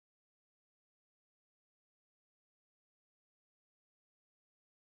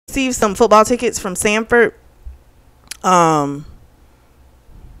received some football tickets from Sanford.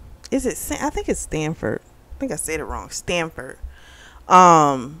 Is it? I think it's Stanford. I think I said it wrong. Stanford.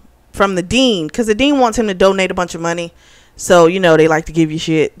 From the dean, because the dean wants him to donate a bunch of money. So, you know, they like to give you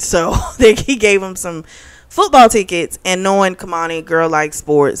shit. So he gave him some football tickets, and knowing Kamani, girl likes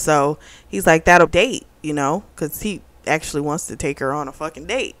sports, so he's like, that'll date, you know, because he actually wants to take her on a fucking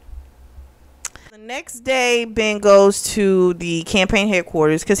date. The next day, Ben goes to the campaign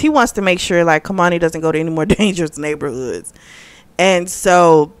headquarters because he wants to make sure, like, Kamani doesn't go to any more dangerous neighborhoods. And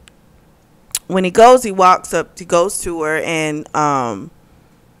so when he goes, he goes to her, and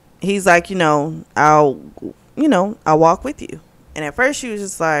he's like, I'll walk with you. And at first she was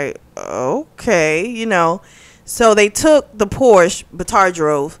just like, okay, So they took the Porsche Batar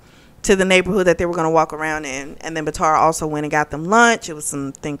drove to the neighborhood that they were going to walk around in. And then Batar also went and got them lunch. It was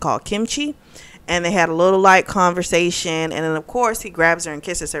something called kimchi. And they had a little light conversation. And then, of course, he grabs her and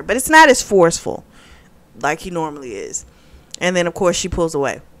kisses her. But it's not as forceful like he normally is. And then, of course, she pulls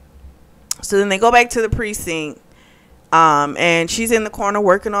away. So then they go back to the precinct. And she's in the corner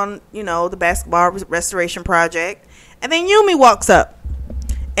working on, the basketball restoration project. And then Yumi walks up.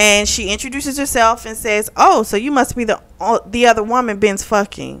 And she introduces herself and says, oh, so you must be the other woman Ben's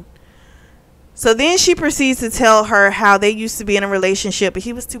fucking. So then she proceeds to tell her how they used to be in a relationship, but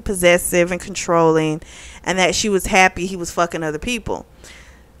he was too possessive and controlling, and that she was happy he was fucking other people.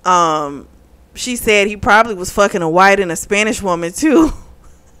 She said he probably was fucking a white and a Spanish woman too,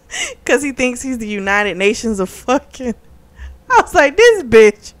 because he thinks he's the United Nations of fucking. I was like, this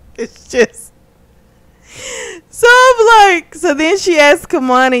bitch is just. So I'm like, so then she asked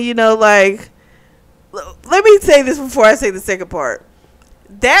Kamani, let me say this before I say the second part.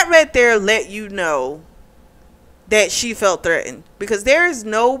 That right there let you know that she felt threatened, because there is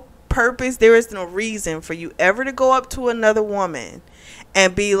no purpose, there is no reason for you ever to go up to another woman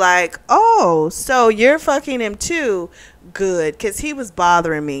and be like, oh, so you're fucking him too? Good, because he was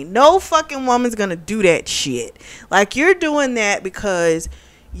bothering me. No fucking woman's gonna do that shit. Like, you're doing that because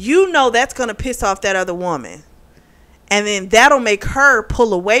that's gonna piss off that other woman, and then that'll make her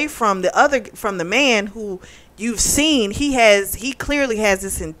pull away from the man who you've seen. He clearly has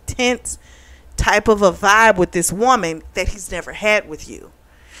this intense type of a vibe with this woman that he's never had with you.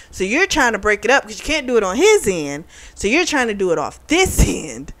 So you're trying to break it up because you can't do it on his end. So you're trying to do it off this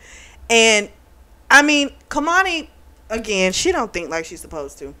end. And I mean, Kamani, again, she don't think like she's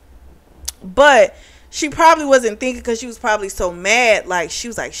supposed to, but she probably wasn't thinking, because she was probably so mad. Like, she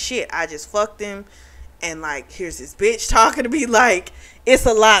was like, shit, I just fucked him. And, like, here's this bitch talking to me. Like, it's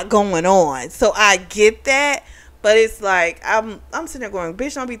a lot going on. So I get that. But it's like, I'm sitting there going,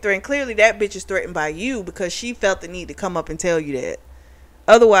 bitch, don't be threatened. Clearly, that bitch is threatened by you, because she felt the need to come up and tell you that.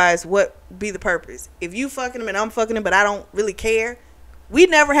 Otherwise, what be the purpose? If you fucking him and I'm fucking him, but I don't really care, we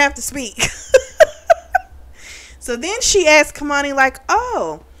never have to speak. So then she asked Kamani, like,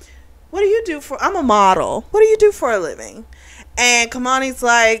 oh, what do you do I'm a model. What do you do for a living? And Kamani's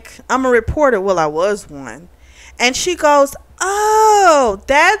like, I'm a reporter. Well, I was one. And she goes, oh,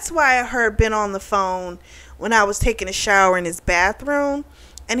 that's why I heard Ben on the phone when I was taking a shower in his bathroom,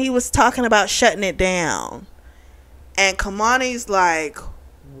 and he was talking about shutting it down. And Kamani's like,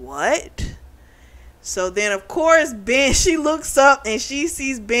 what? So then, of course, Ben, she looks up and she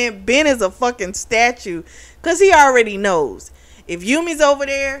sees Ben. Ben is a fucking statue, because he already knows. If Yumi's over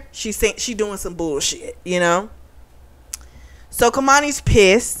there, she doing some bullshit, So Kamani's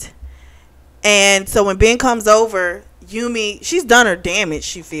pissed. And so when Ben comes over, Yumi, she's done her damage,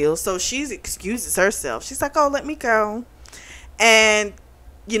 she feels. So she excuses herself. She's like, oh, let me go. And,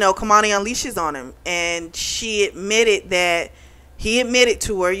 Kamani unleashes on him. And he admitted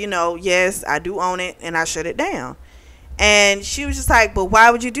to her, yes, I do own it, and I shut it down. And she was just like, but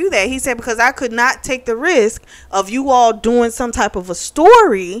why would you do that? He said, because I could not take the risk of you all doing some type of a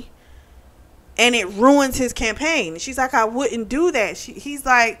story and it ruins his campaign. And she's like, I wouldn't do that. He's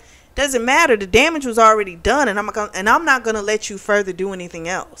like, doesn't matter. The damage was already done, and I'm not going to let you further do anything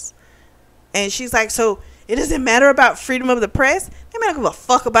else. And she's like, so it doesn't matter about freedom of the press? They don't give a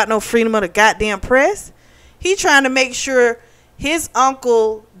fuck about no freedom of the goddamn press. He trying to make sure his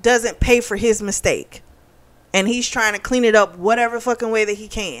uncle doesn't pay for his mistake. And he's trying to clean it up whatever fucking way that he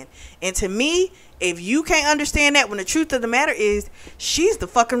can. And to me, if you can't understand that, when the truth of the matter is, she's the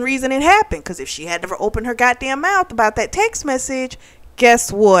fucking reason it happened. Because if she had never opened her goddamn mouth about that text message,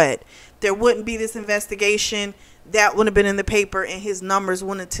 guess what? There wouldn't be this investigation. That wouldn't have been in the paper, and his numbers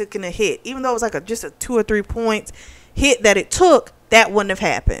wouldn't have taken a hit. Even though it was like just a 2 or 3 points hit that it took, that wouldn't have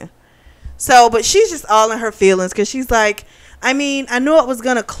happened. So, but she's just all in her feelings, because she's like, I mean, I knew it was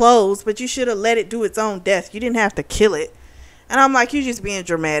going to close, but you should have let it do its own death. You didn't have to kill it. And I'm like, you just being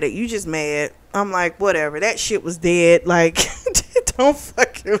dramatic. You just mad. I'm like, whatever. That shit was dead. Like, it don't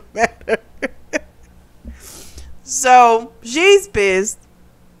fucking matter. So, she's pissed.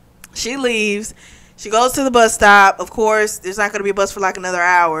 She leaves. She goes to the bus stop. Of course, there's not going to be a bus for like another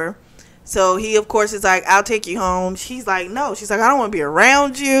hour. So, he, of course, is like, I'll take you home. She's like, no. She's like, I don't want to be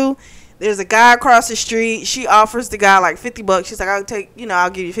around you. There's a guy across the street. She offers the guy like $50. She's like, I'll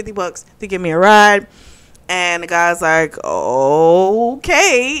give you $50 to give me a ride. And the guy's like, okay.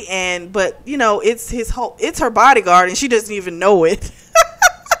 But it's her bodyguard, and she doesn't even know it.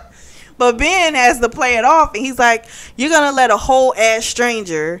 But Ben has to play it off, and he's like, you're gonna let a whole ass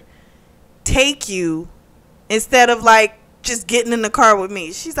stranger take you instead of like just getting in the car with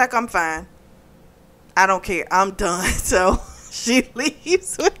me. She's like, I'm fine. I don't care. I'm done. So she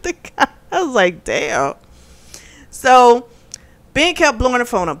leaves with the guy. I was like, damn. So Ben kept blowing her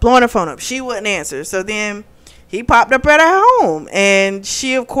phone up. She wouldn't answer. So then he popped up at her home, and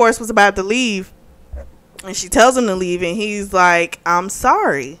she, of course, was about to leave. And she tells him to leave, and he's like, I'm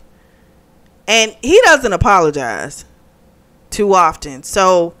sorry. And he doesn't apologize too often.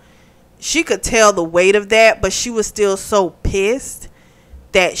 So she could tell the weight of that, but she was still so pissed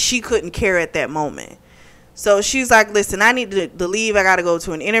that she couldn't care at that moment. So she's like, listen, I need to leave. I got to go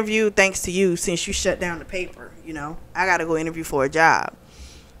to an interview thanks to you, since you shut down the paper. I got to go interview for a job.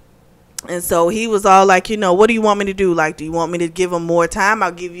 And so he was all like, what do you want me to do? Like, do you want me to give them more time?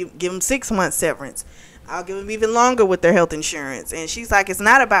 I'll give them 6 months severance. I'll give them even longer with their health insurance. And she's like, it's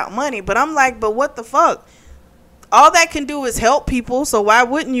not about money. But I'm like, but what the fuck? All that can do is help people. So why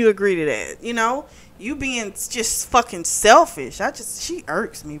wouldn't you agree to that? You being just fucking selfish. She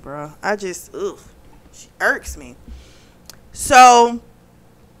irks me, bro. She irks me. So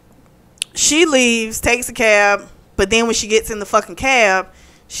she leaves, takes a cab. But then when she gets in the fucking cab,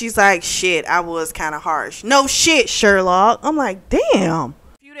 she's like, shit, I was kind of harsh. No shit, Sherlock. I'm like, damn.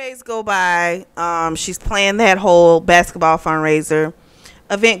 A few days go by. She's playing that whole basketball fundraiser.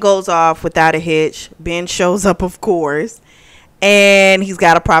 Event goes off without a hitch. Ben shows up, of course. And he's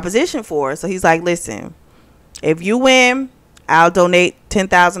got a proposition for her. So he's like, listen, if you win, I'll donate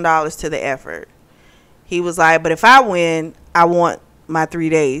 $10,000 to the effort. He was like, but if I win, I want my 3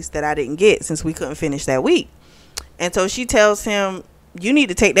 days that I didn't get since we couldn't finish that week. And so she tells him, you need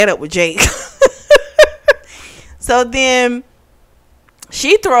to take that up with Jake. So then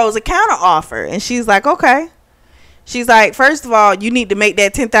she throws a counter offer, and she's like, okay. She's like, first of all, you need to make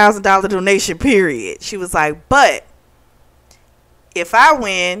that $10,000 donation, period. She was like, but if I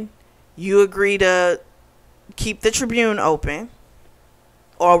win, you agree to keep the Tribune open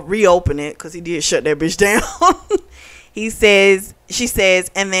or reopen it, because he did shut that bitch down. She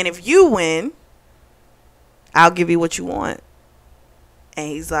says, and then if you win, I'll give you what you want. And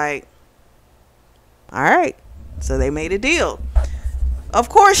he's like, all right. So they made a deal. Of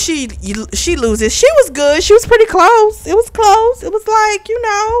course, she loses. She was good. She was pretty close. It was close. It was like,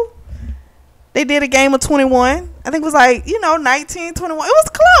 they did a game of 21. I think it was like, 19, 21. It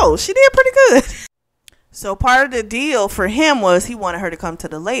was close. She did pretty good. So part of the deal for him was he wanted her to come to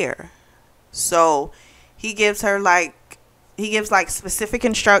the lair. So he gives specific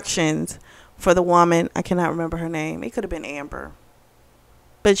instructions for the woman. I cannot remember her name. It could have been Amber.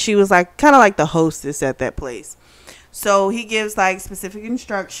 But she was like kind of like the hostess at that place. So he gives like specific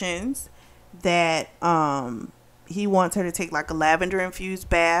instructions that he wants her to take like a lavender infused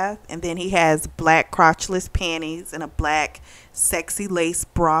bath, and then he has black crotchless panties and a black sexy lace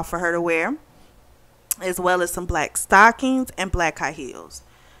bra for her to wear, as well as some black stockings and black high heels.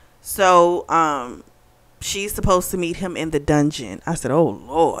 So she's supposed to meet him in the dungeon. I said, oh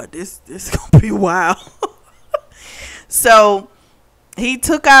Lord, this is gonna be wild. So he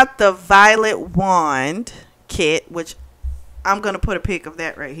took out the violet wand kit, which I'm gonna put a pic of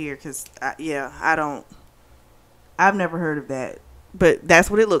that right here, because I've never heard of that, but that's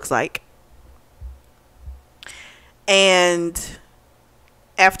what it looks like. And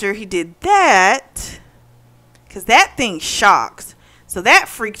after he did that, because that thing shocks, so that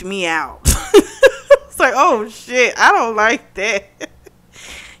freaked me out. It's like, oh shit, I don't like that.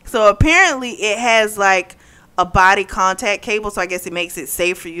 So apparently it has like a body contact cable, so I guess it makes it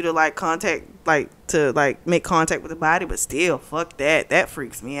safe for you to like make contact with the body, but still, fuck that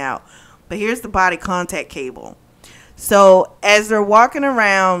freaks me out. But here's the body contact cable. So as they're walking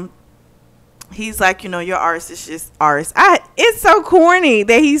around, he's like, your arse is just arse. It's so corny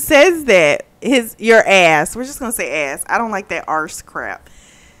that he says that. Your ass, we're just gonna say ass, I don't like that arse crap.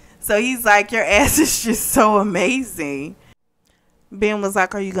 So he's like, your ass is just so amazing. Ben was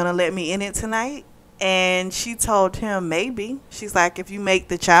like, are you gonna let me in it tonight? And she told him maybe. She's like, if you make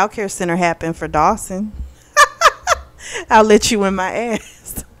the child care center happen for Dawson. I'll let you in my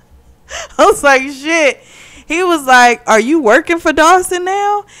ass. I was like, shit. He was like, are you working for Dawson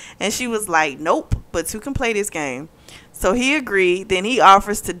now? And she was like, nope, but two can play this game. So he agreed. Then he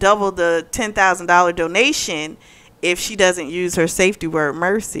offers to double the $10,000 donation if she doesn't use her safety word,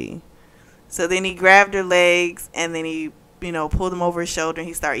 mercy. So then he grabbed her legs and then he, pulled them over his shoulder and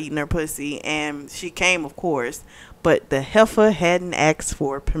he started eating her pussy. And she came, of course. But the heifer hadn't asked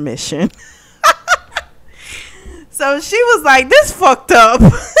for permission. So she was like, this fucked up.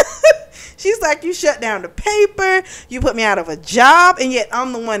 She's like, you shut down the paper. You put me out of a job. And yet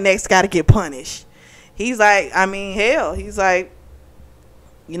I'm the one next got to get punished. He's like, I mean, hell. He's like,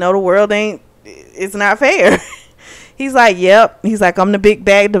 the world it's not fair. He's like, yep. He's like, I'm the big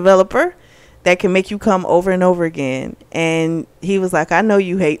bag developer that can make you come over and over again. And he was like, I know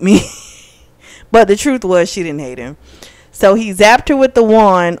you hate me. But the truth was she didn't hate him. So he zapped her with the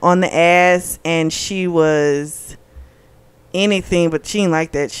wand on the ass and she was anything but she didn't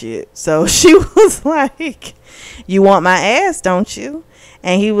like that shit. So she was like, you want my ass, don't you?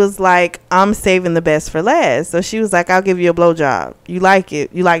 And he was like, I'm saving the best for last. So she was like, I'll give you a blowjob. You like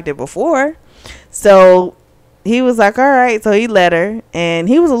it. You liked it before. So he was like, all right. So he let her. And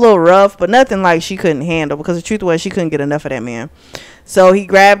he was a little rough, but nothing like she couldn't handle. Because the truth was she couldn't get enough of that man. So he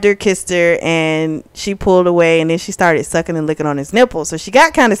grabbed her, kissed her, and she pulled away. And then she started sucking and licking on his nipples. So she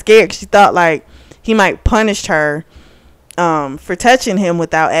got kind of scared because she thought like he might punish her for touching him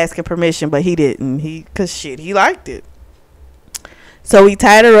without asking permission. But he didn't. Because he liked it. So he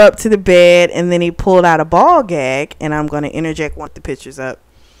tied her up to the bed and then he pulled out a ball gag. And I'm going to interject one of the pictures up.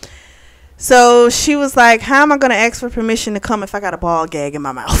 So she was like, how am I going to ask for permission to come if I got a ball gag in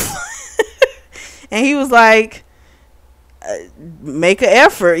my mouth? And he was like, make an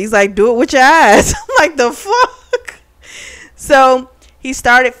effort. He's like, do it with your eyes. I'm like, the fuck? So he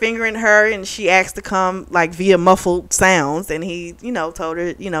started fingering her and she asked to come like via muffled sounds. And he, told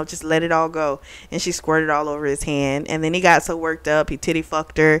her, just let it all go. And she squirted all over his hand. And then he got so worked up, he titty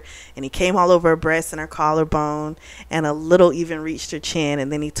fucked her. And he came all over her breast and her collarbone. And a little even reached her chin.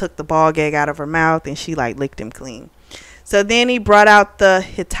 And then he took the ball gag out of her mouth and she like licked him clean. So then he brought out the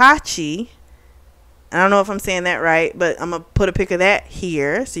Hitachi. I don't know if I'm saying that right, but I'm going to put a pic of that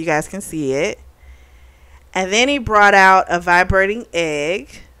here so you guys can see it. And then he brought out a vibrating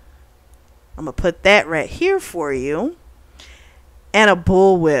egg. I'm going to put that right here for you. And a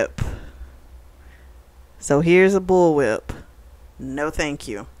bullwhip. So here's a bullwhip. No, thank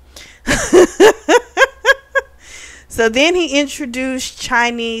you. So then he introduced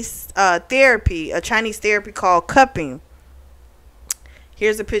Chinese therapy, a Chinese therapy called cupping.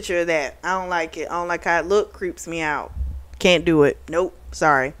 Here's a picture of that. I don't like it. I don't like how it looks. Creeps me out. Can't do it. Nope.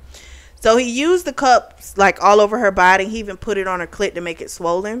 Sorry. So he used the cups like all over her body. He even put it on her clit to make it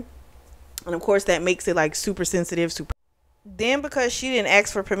swollen. And of course that makes it like super sensitive. Then because she didn't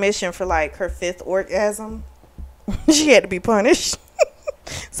ask for permission for like her 5th orgasm, she had to be punished.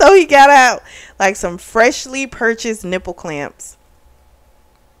 So he got out like some freshly purchased nipple clamps.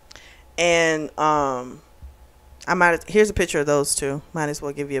 And here's a picture of those two. Might as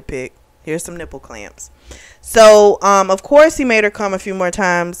well give you a pic. Here's some nipple clamps. So, of course, he made her come a few more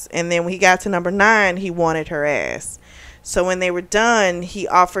times. And then when he got to number 9, he wanted her ass. So when they were done, he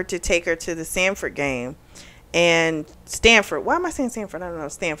offered to take her to the Stanford game. And Stanford. Why am I saying Stanford? I don't know.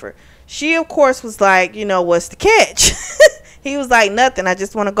 Stanford. She, of course, was like, what's the catch? He was like, nothing. I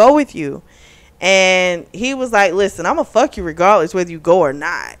just want to go with you. And he was like, listen, I'm going to fuck you regardless whether you go or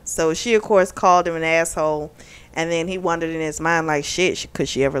not. So she, of course, called him an asshole. And then he wondered in his mind, like, shit, could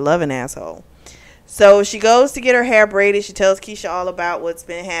she ever love an asshole? So she goes to get her hair braided. She tells Keisha all about what's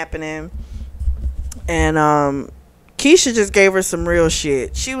been happening. And Keisha just gave her some real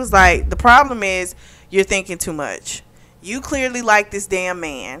shit. She was like, the problem is you're thinking too much. You clearly like this damn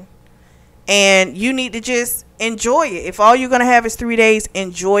man. And you need to just enjoy it. If all you're going to have is 3 days,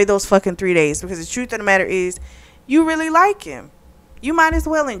 enjoy those fucking 3 days. Because the truth of the matter is, you really like him. You might as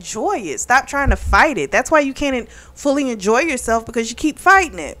well enjoy it. Stop trying to fight it. That's why you can't fully enjoy yourself, because you keep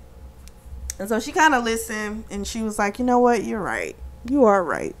fighting it. And so she kind of listened and she was like, you know what? You're right. You are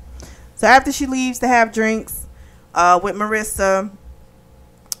right. So after she leaves to have drinks with Marissa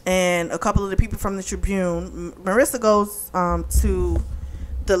and a couple of the people from the Tribune, Marissa goes to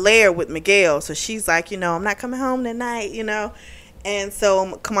the lair with Miguel. So she's like, I'm not coming home tonight, And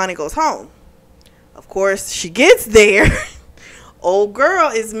so Kamani goes home. Of course, she gets there. Old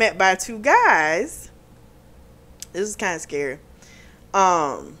girl is met by 2 guys. This is kind of scary.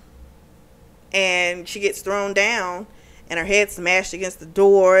 And she gets thrown down and her head smashed against the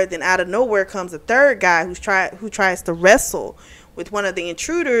door. Then out of nowhere comes a 3rd guy who tries to wrestle with one of the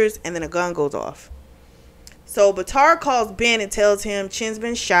intruders, and then a gun goes off. So Batara calls Ben and tells him Chin's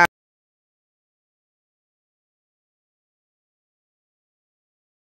been shot.